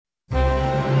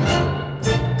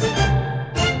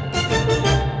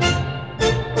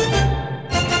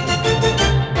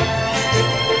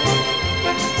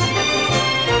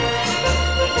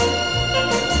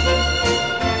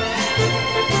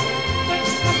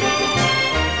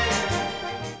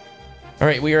All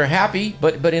right, we are happy,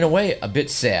 but in a way a bit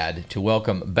sad to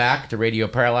welcome back to Radio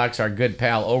Parallax our good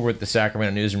pal over at the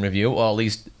Sacramento News and Review, well, at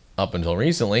least up until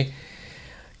recently,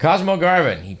 Cosmo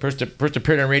Garvin. He first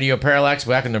appeared on Radio Parallax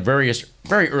back in the very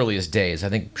earliest days, I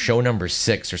think show number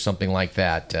 6 or something like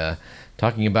that,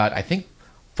 talking about, I think,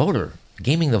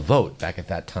 gaming the vote back at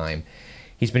that time.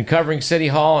 He's been covering City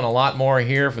Hall and a lot more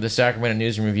here for the Sacramento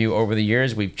News and Review over the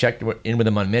years. We've checked in with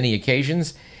him on many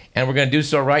occasions, and we're going to do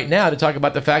so right now to talk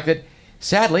about the fact that,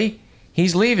 sadly,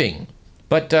 he's leaving.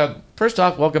 But first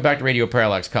off, welcome back to Radio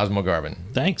Parallax, Cosmo Garvin.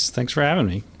 Thanks for having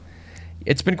me.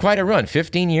 It's been quite a run.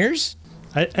 15 years?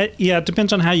 Yeah, it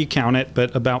depends on how you count it,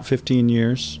 but about 15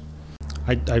 years.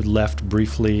 I left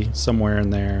briefly somewhere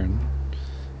in there,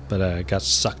 but I got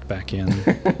sucked back in.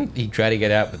 You try to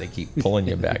get out, but they keep pulling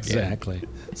you back exactly. in.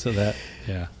 Exactly. So that,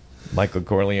 yeah. Michael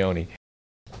Corleone.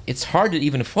 It's hard to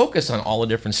even focus on all the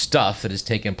different stuff that has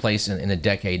taken place in a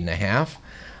decade and a half.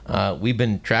 We've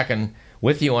been tracking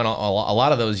with you on a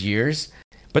lot of those years.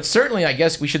 But certainly, I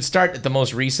guess we should start at the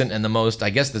most recent and the most, I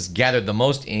guess this gathered the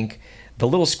most ink, the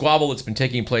little squabble that's been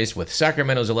taking place with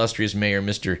Sacramento's illustrious mayor,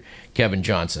 Mr. Kevin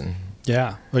Johnson.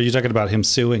 Yeah. Well, you're talking about him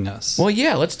suing us. Well,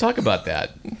 yeah, let's talk about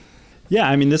that. Yeah,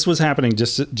 I mean, this was happening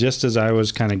just as I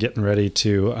was kind of getting ready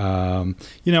to,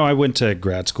 I went to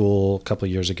grad school a couple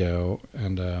of years ago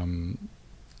and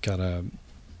got a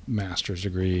master's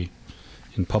degree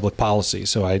in public policy.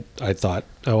 So I thought,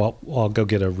 I'll go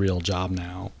get a real job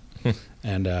now.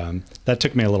 And that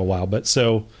took me a little while. But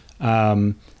so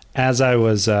as I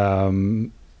was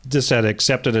just had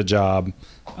accepted a job,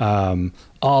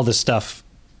 all this stuff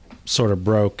sort of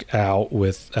broke out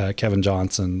with Kevin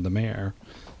Johnson, the mayor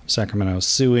of Sacramento,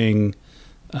 suing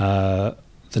the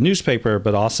newspaper,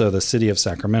 but also the city of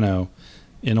Sacramento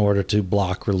in order to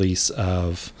block release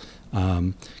of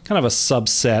kind of a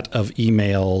subset of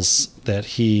emails that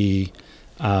he,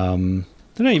 they're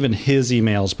not even his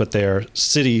emails, but their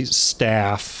city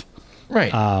staff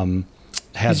right.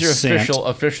 Had These are sent.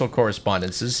 official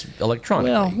correspondences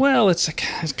electronically. Well, it's a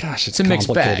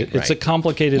mixed bag. Right? It's a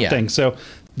complicated thing. So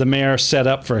the mayor set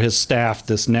up for his staff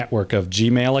this network of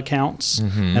Gmail accounts,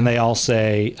 and they all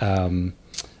say,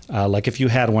 like if you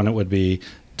had one, it would be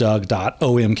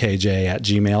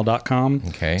doug.omkj@gmail.com.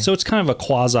 Okay. So it's kind of a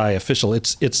quasi-official.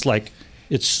 It's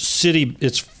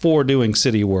for doing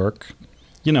city work.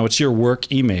 It's your work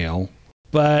email.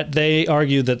 But they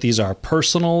argue that these are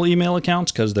personal email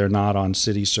accounts because they're not on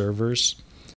city servers.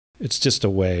 It's just a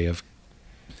way of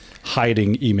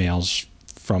hiding emails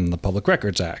from the Public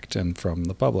Records Act and from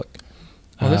the public.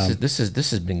 Well, this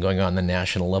has been going on the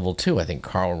national level too. I think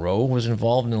Karl Rove was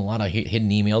involved in a lot of hidden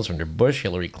emails under Bush.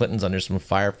 Hillary Clinton's under some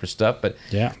fire for stuff. But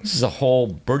this is a whole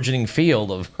burgeoning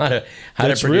field of how to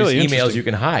produce really emails you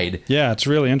can hide. Yeah, it's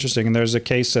really interesting. And there's a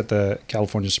case at the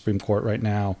California Supreme Court right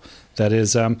now that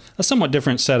is a somewhat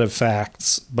different set of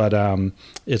facts, but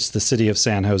it's the city of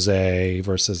San Jose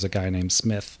versus a guy named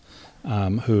Smith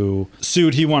who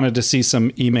sued. He wanted to see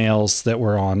some emails that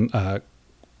were on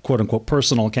quote-unquote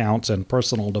personal accounts and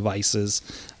personal devices,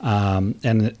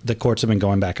 and the courts have been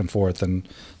going back and forth, and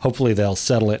hopefully they'll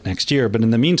settle it next year. But in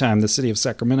the meantime, the city of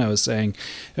Sacramento is saying,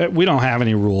 we don't have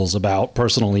any rules about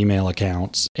personal email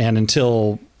accounts, and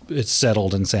until it's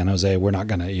settled in San Jose, we're not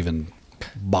going to even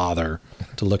bother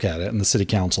to look at it. And the city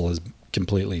council is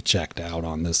completely checked out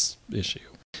on this issue.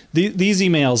 These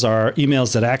emails are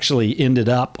emails that actually ended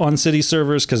up on city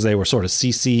servers because they were sort of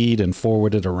CC'd and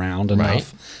forwarded around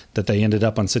enough that they ended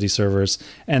up on city servers.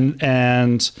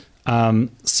 And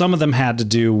some of them had to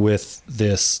do with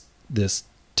this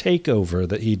takeover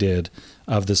that he did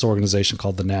of this organization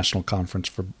called the National Conference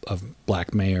of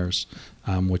Black Mayors,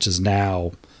 which is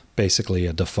now basically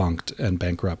a defunct and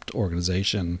bankrupt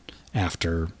organization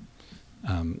after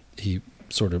he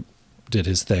sort of did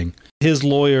his thing. His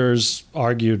lawyers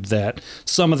argued that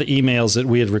some of the emails that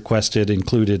we had requested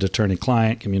included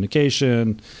attorney-client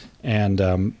communication and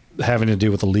having to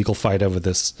do with a legal fight over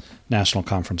this National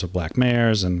Conference of Black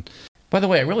Mayors. And by the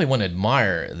way, I really want to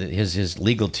admire his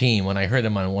legal team. When I heard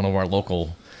him on one of our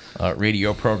local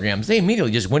radio programs, they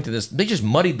immediately just went to this. They just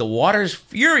muddied the waters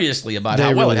furiously about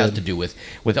how well it has to do with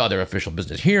other official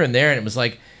business here and there. And it was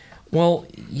like, well,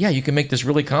 yeah, you can make this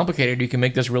really complicated. You can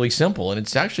make this really simple. And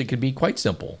it's actually could be quite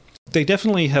simple. They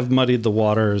definitely have muddied the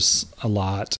waters a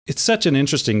lot. It's such an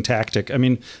interesting tactic. I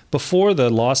mean, before the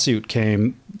lawsuit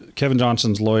came, Kevin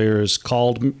Johnson's lawyers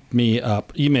called me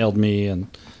up, emailed me, and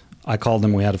I called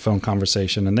them. We had a phone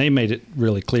conversation, and they made it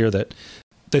really clear that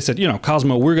they said,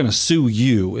 Cosmo, we're going to sue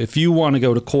you. If you want to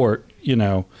go to court,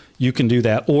 you can do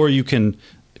that, or you can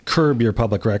curb your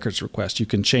public records request. You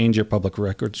can change your public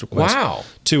records request Wow.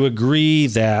 to agree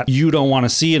that you don't want to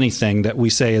see anything that we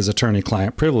say is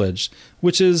attorney-client privilege,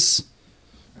 which is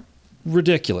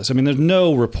ridiculous. I mean, there's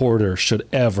no reporter should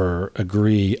ever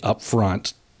agree up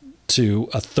front to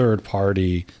a third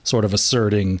party sort of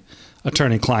asserting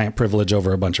attorney-client privilege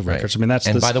over a bunch of records. I mean, that's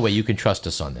and by the way, you can trust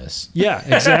us on this. Yeah,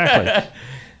 exactly.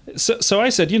 So I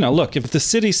said, look, if the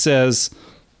city says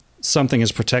something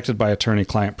is protected by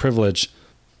attorney-client privilege,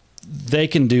 they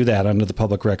can do that under the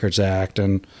Public Records Act,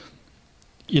 and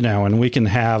and we can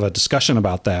have a discussion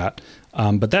about that.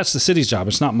 But that's the city's job.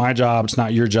 It's not my job. It's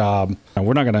not your job. And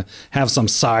we're not going to have some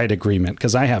side agreement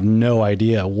because I have no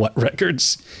idea what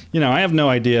records. I have no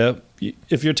idea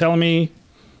if you're telling me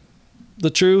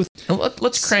the truth. And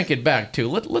let's crank it back too.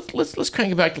 Let's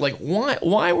crank it back to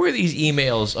why were these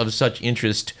emails of such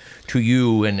interest to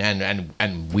you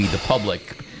and we the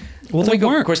public? Well, they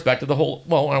weren't. Of course, back to the whole.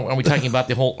 Well, are we talking about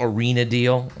the whole arena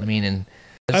deal? I mean,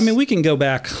 we can go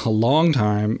back a long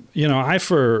time. I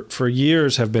for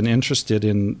years have been interested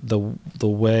in the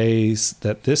ways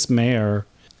that this mayor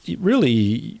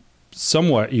really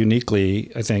somewhat uniquely,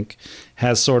 I think,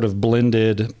 has sort of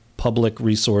blended public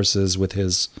resources with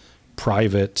his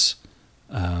private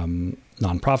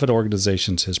nonprofit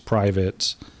organizations, his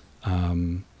private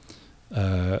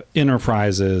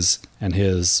enterprises, and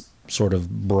his sort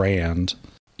of brand.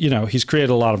 He's created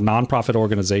a lot of nonprofit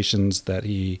organizations that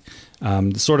he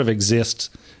sort of exist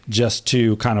just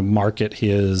to kind of market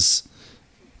his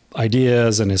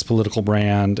ideas and his political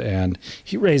brand. And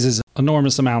he raises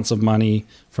enormous amounts of money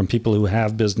from people who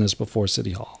have business before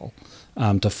City Hall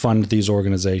to fund these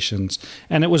organizations.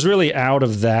 And it was really out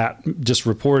of that, just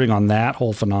reporting on that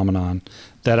whole phenomenon,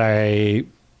 that I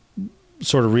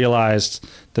sort of realized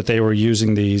that they were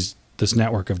using this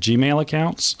network of Gmail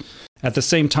accounts. At the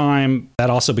same time, that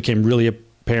also became really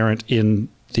apparent in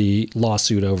the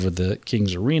lawsuit over the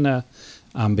Kings Arena,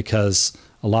 because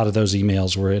a lot of those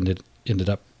emails were ended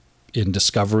up in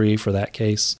discovery for that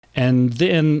case. And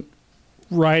then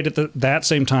right at that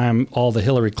same time, all the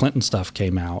Hillary Clinton stuff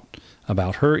came out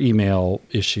about her email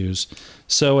issues.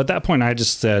 So at that point, I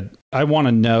just said, I want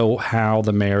to know how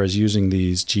the mayor is using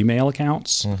these Gmail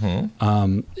accounts.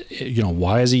 Mm-hmm.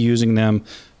 Why is he using them?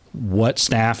 What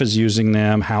staff is using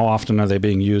them? How often are they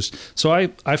being used? So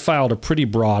I filed a pretty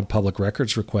broad public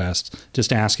records request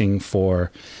just asking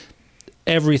for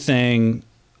everything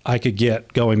I could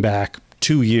get going back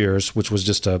 2 years, which was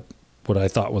just what I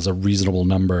thought was a reasonable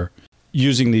number,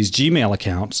 using these Gmail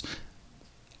accounts.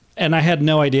 And I had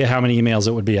no idea how many emails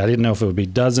it would be. I didn't know if it would be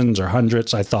dozens or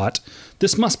hundreds. I thought,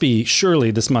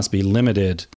 surely this must be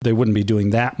limited. They wouldn't be doing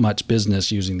that much business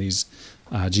using these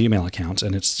Gmail accounts,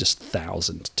 and it's just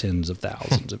thousands, tens of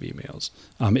thousands of emails.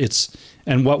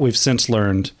 And what we've since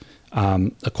learned,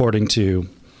 according to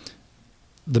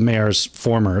the mayor's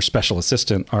former special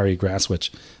assistant, Ari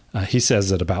Graswich, he says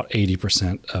that about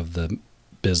 80% of the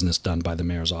business done by the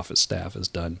mayor's office staff is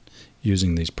done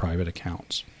using these private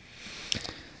accounts.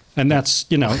 And that's,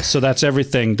 so that's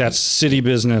everything. That's city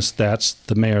business. That's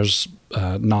the mayor's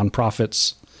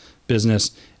nonprofits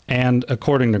business. And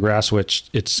according to Graswich,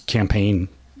 it's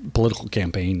political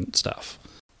campaign stuff.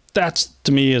 That's,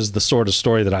 to me, is the sort of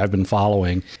story that I've been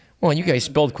following. Well, you guys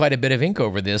spilled quite a bit of ink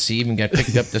over this. You even got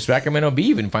picked up. The Sacramento Bee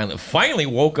even finally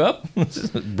woke up,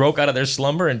 broke out of their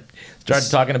slumber, and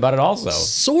started talking about it also.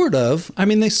 Sort of.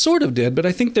 They sort of did, but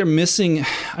I think they're missing.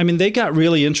 They got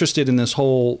really interested in this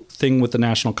whole thing with the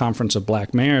National Conference of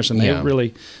Black Mayors, and they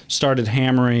really started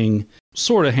hammering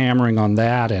on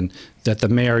that, and that the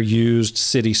mayor used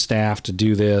city staff to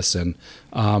do this, and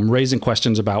raising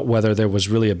questions about whether there was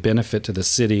really a benefit to the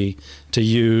city to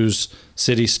use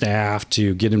city staff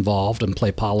to get involved and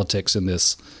play politics in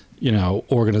this,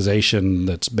 organization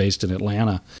that's based in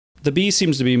Atlanta. The Bee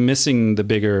seems to be missing the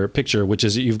bigger picture, which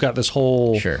is you've got this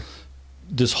whole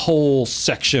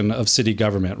section of city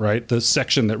government, right? The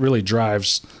section that really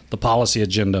drives the policy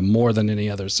agenda more than any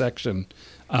other section,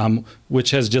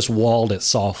 which has just walled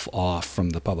itself off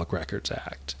from the Public Records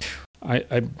Act.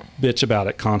 I bitch about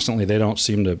it constantly. They don't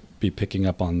seem to be picking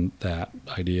up on that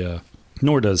idea,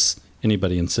 nor does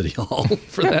anybody in City Hall,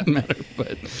 for that matter.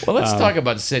 But well, let's talk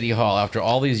about City Hall. After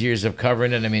all these years of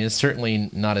covering it, it's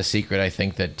certainly not a secret. I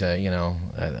think that,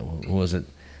 who was it?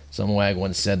 Some wag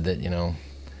once said that,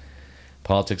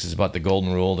 politics is about the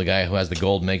golden rule. The guy who has the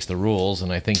gold makes the rules.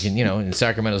 And I think, in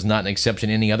Sacramento is not an exception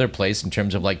to any other place in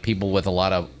terms of people with a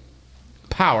lot of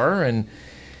power and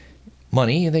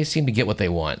money. They seem to get what they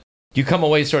want. Do you come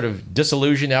away sort of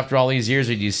disillusioned after all these years,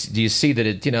 or do you see that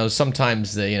it,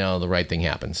 sometimes the right thing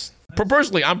happens?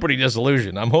 Personally, I'm pretty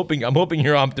disillusioned. I'm hoping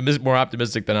you're more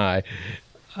optimistic than I.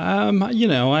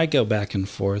 I go back and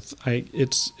forth.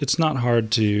 It's not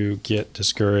hard to get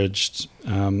discouraged.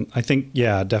 I think,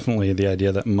 yeah, definitely the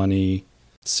idea that money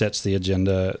sets the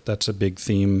agenda. That's a big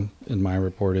theme in my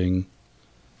reporting.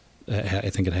 I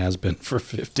think it has been for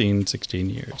 15, 16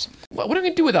 years. What are we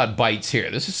going to do without Bites here?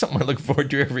 This is something I look forward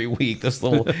to every week. This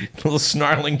little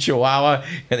snarling chihuahua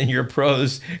and then your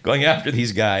pros going after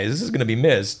these guys. This is going to be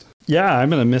missed. Yeah, I'm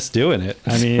going to miss doing it.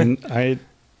 I mean,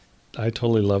 I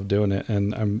totally love doing it,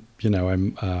 and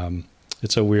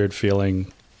it's a weird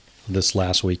feeling this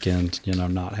last weekend,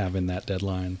 not having that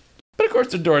deadline. But of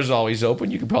course, the door is always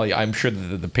open. You could probably, I'm sure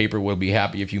that the paper will be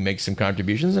happy if you make some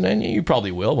contributions, and you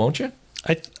probably will, won't you?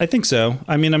 I think so.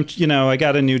 I mean, I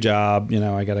got a new job.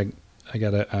 I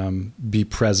gotta be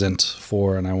present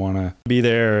for, and I want to be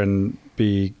there and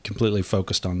be completely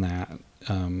focused on that.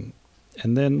 And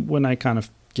then when I kind of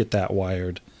get that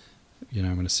wired,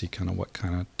 I'm going to see kind of what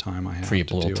kind of time I have. Free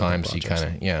up a little time, so you kind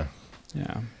of, yeah.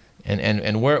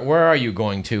 And where are you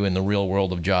going to in the real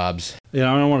world of jobs? I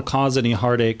don't want to cause any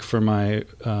heartache for my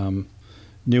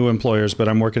new employers, but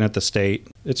I'm working at the state.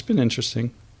 It's been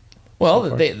interesting.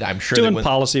 Well, I'm sure doing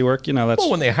policy work, that's.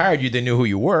 Well, when they hired you, they knew who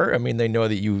you were. I mean, they know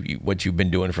that what you've been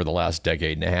doing for the last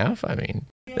decade and a half. I mean,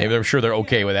 I'm sure they're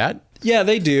okay with that. Yeah,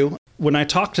 they do. When I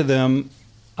talk to them,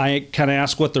 I kind of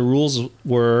ask what the rules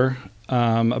were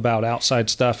about outside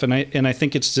stuff, and I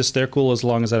think it's just they're cool as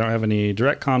long as I don't have any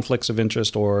direct conflicts of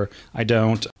interest or I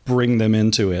don't bring them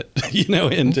into it,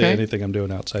 into anything I'm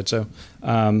doing outside. So,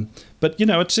 but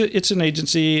it's an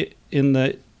agency in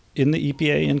the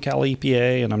EPA, in Cal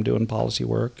EPA, and I'm doing policy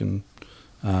work and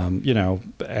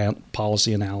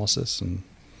policy analysis, and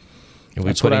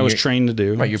that's what I was trained to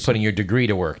do. Right, you're putting your degree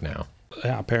to work now.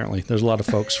 Yeah, apparently there's a lot of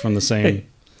folks from the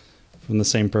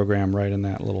same program right in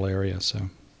that little area. So.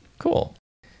 Cool.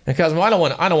 And Cosmo, I don't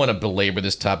want to belabor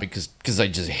this topic because I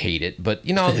just hate it. But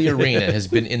the arena has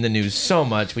been in the news so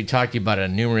much. We talked about it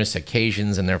on numerous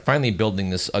occasions, and they're finally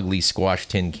building this ugly squash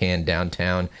tin can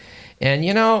downtown. And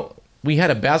we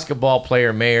had a basketball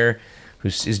player mayor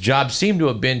his job seemed to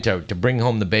have been to bring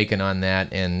home the bacon on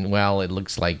that. And well, it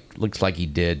looks like he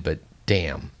did. But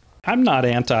damn, I'm not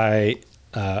anti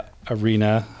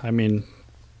arena. I mean,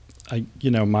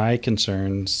 my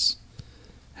concerns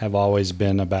have always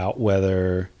been about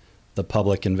whether the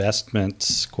public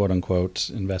investment, quote unquote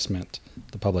investment,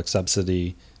 the public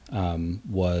subsidy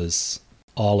was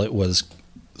all it was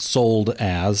sold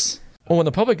as. Well, when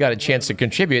the public got a chance to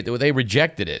contribute, they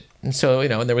rejected it. And so,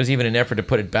 and there was even an effort to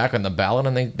put it back on the ballot,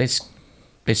 and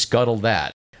they scuttled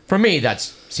that. For me, that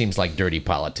seems like dirty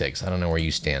politics. I don't know where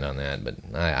you stand on that, but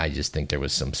I just think there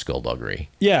was some skullduggery.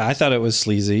 Yeah, I thought it was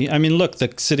sleazy. I mean, look,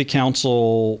 the city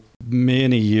council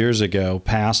many years ago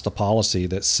passed a policy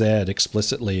that said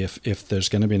explicitly if there's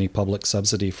going to be any public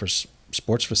subsidy for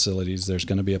sports facilities, there's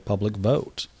going to be a public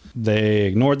vote. They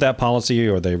ignored that policy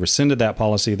or they rescinded that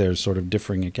policy. There's sort of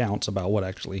differing accounts about what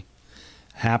actually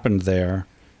happened there.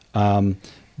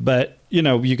 But,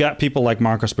 you got people like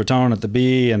Marcos Bertone at the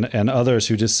Bee and others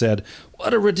who just said,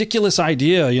 what a ridiculous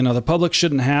idea. The public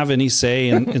shouldn't have any say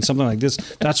in something like this.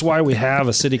 That's why we have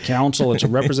a city council. It's a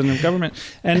representative government.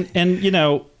 And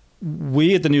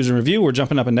we at the News and Review were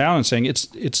jumping up and down and saying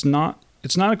it's not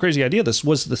a crazy idea. This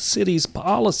was the city's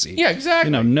policy. Yeah,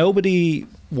 exactly. Nobody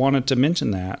wanted to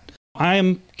mention that.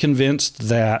 I'm convinced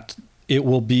that it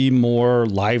will be more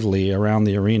lively around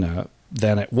the arena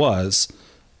than it was,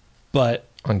 but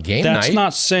on game that's night,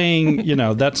 not saying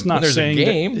that's not when saying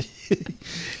there's a game.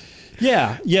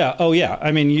 Yeah. Oh yeah.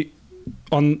 I mean,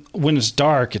 when it's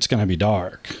dark, it's going to be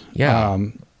dark. Yeah.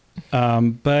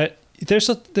 But there's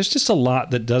just a lot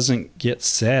that doesn't get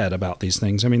said about these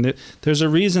things. I mean, there's a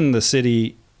reason the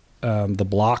city, the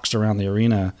blocks around the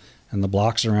arena and the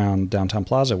blocks around Downtown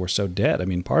Plaza were so dead. I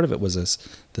mean, part of it was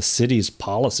the city's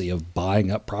policy of buying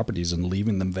up properties and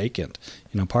leaving them vacant.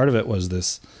 Part of it was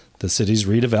the city's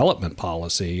redevelopment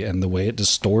policy and the way it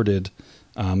distorted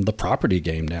the property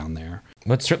game down there.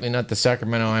 Well, it's certainly not the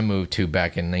Sacramento I moved to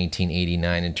back in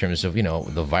 1989 in terms of,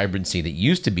 the vibrancy that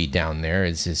used to be down there.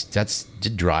 That's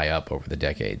did dry up over the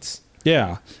decades.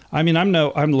 Yeah. I mean, I'm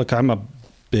a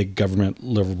big government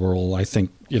liberal. I think,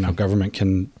 government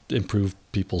can improve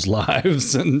people's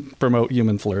lives and promote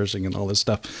human flourishing and all this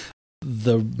stuff.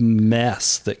 The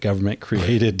mess that government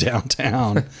created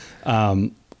downtown,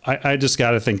 I just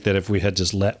got to think that if we had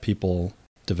just let people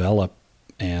develop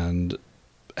and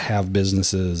have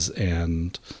businesses,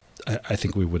 and I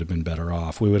think we would have been better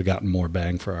off. We would have gotten more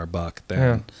bang for our buck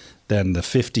than the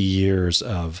 50 years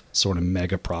of sort of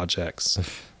mega projects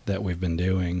that we've been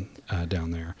doing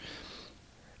down there.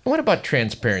 What about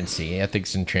transparency,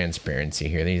 ethics and transparency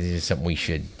here? These is something we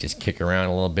should just kick around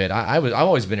a little bit. I've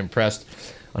always been impressed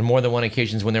on more than one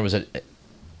occasions when there was a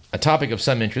topic of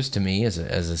some interest to me as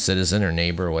a citizen or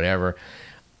neighbor or whatever.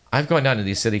 I've gone down to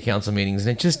these city council meetings,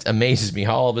 and it just amazes me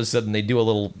how all of a sudden they do a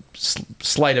little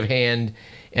sleight of hand,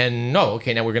 and no,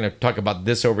 okay, now we're going to talk about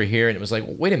this over here. And it was like,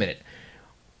 wait a minute.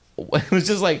 It was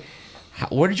just like,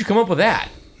 where did you come up with that?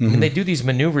 I mean, they do these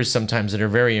maneuvers sometimes that are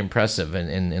very impressive.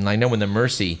 And I know when the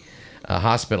Mercy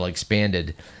Hospital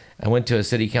expanded, I went to a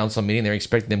city council meeting. They were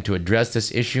expecting them to address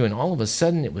this issue, and all of a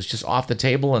sudden it was just off the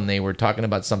table, and they were talking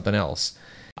about something else.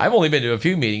 I've only been to a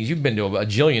few meetings. You've been to a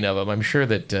jillion of them. I'm sure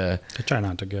that... I try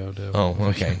not to go to... Oh,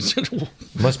 okay.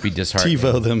 Must be disheartening.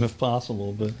 TiVo them if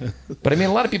possible. But I mean,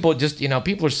 a lot of people just,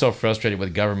 people are so frustrated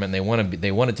with government. They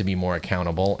want it to be more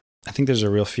accountable. I think there's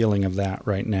a real feeling of that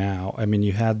right now. I mean,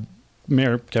 you had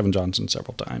Mayor Kevin Johnson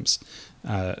several times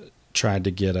tried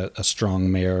to get a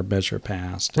strong mayor measure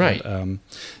passed. Right. And,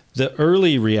 the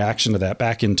early reaction to that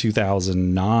back in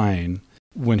 2009,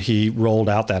 when he rolled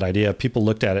out that idea, people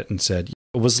looked at it and said,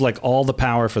 it was like all the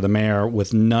power for the mayor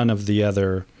with none of the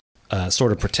other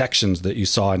sort of protections that you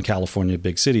saw in California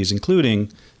big cities,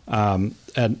 including an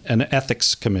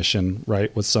ethics commission,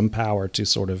 right, with some power to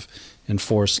sort of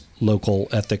enforce local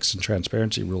ethics and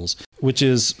transparency rules, which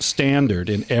is standard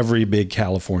in every big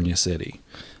California city.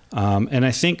 And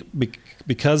I think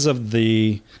because of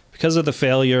the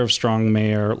failure of Strong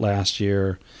Mayor last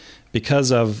year, because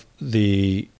of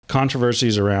the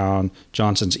controversies around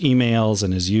Johnson's emails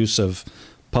and his use of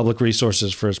public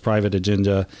resources for his private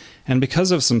agenda, and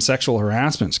because of some sexual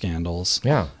harassment scandals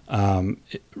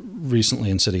recently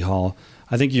in City Hall,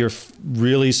 I think you're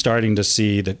really starting to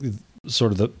see the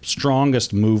sort of the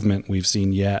strongest movement we've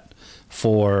seen yet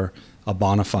for a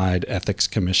bona fide ethics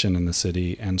commission in the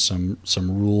city and some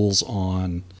rules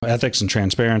on ethics and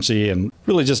transparency and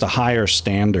really just a higher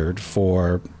standard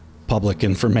for public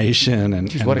information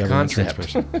and what a government concept.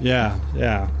 transparency.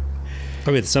 Yeah. I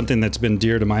mean, it's something that's been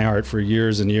dear to my heart for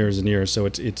years and years and years. So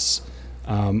it's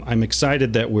I'm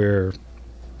excited that we're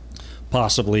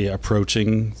possibly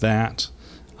approaching that.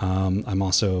 I'm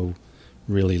also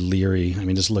really leery. I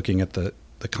mean, just looking at the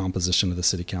composition of the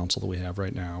city council that we have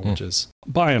right now, which is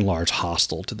by and large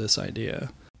hostile to this idea.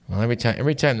 Well, every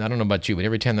time, I don't know about you, but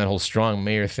every time that whole Strong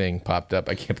Mayor thing popped up,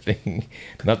 I kept thinking,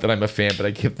 not that I'm a fan, but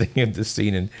I kept thinking of this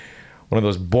scene in one of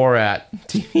those Borat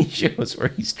TV shows where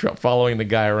he's following the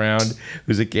guy around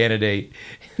who's a candidate.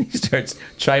 He starts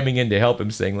chiming in to help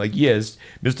him, saying like, yes,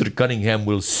 Mr. Cunningham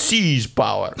will seize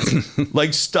power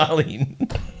like Stalin.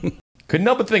 Couldn't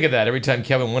help but think of that every time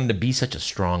Kevin wanted to be such a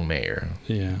strong mayor.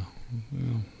 Yeah.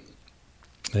 Well,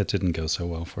 that didn't go so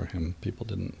well for him. People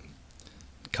didn't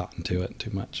cotton to it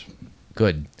too much.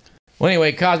 Good. Well,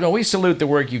 anyway, Cosmo, we salute the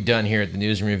work you've done here at the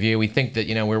News and Review. We think that,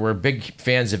 we're big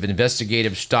fans of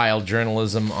investigative style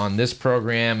journalism on this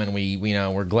program, and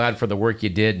we're glad for the work you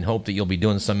did and hope that you'll be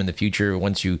doing some in the future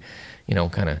once you,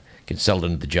 kind of get settled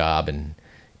into the job and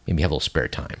maybe have a little spare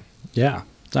time. Yeah.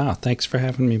 Thanks for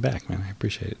having me back, man. I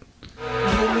appreciate it.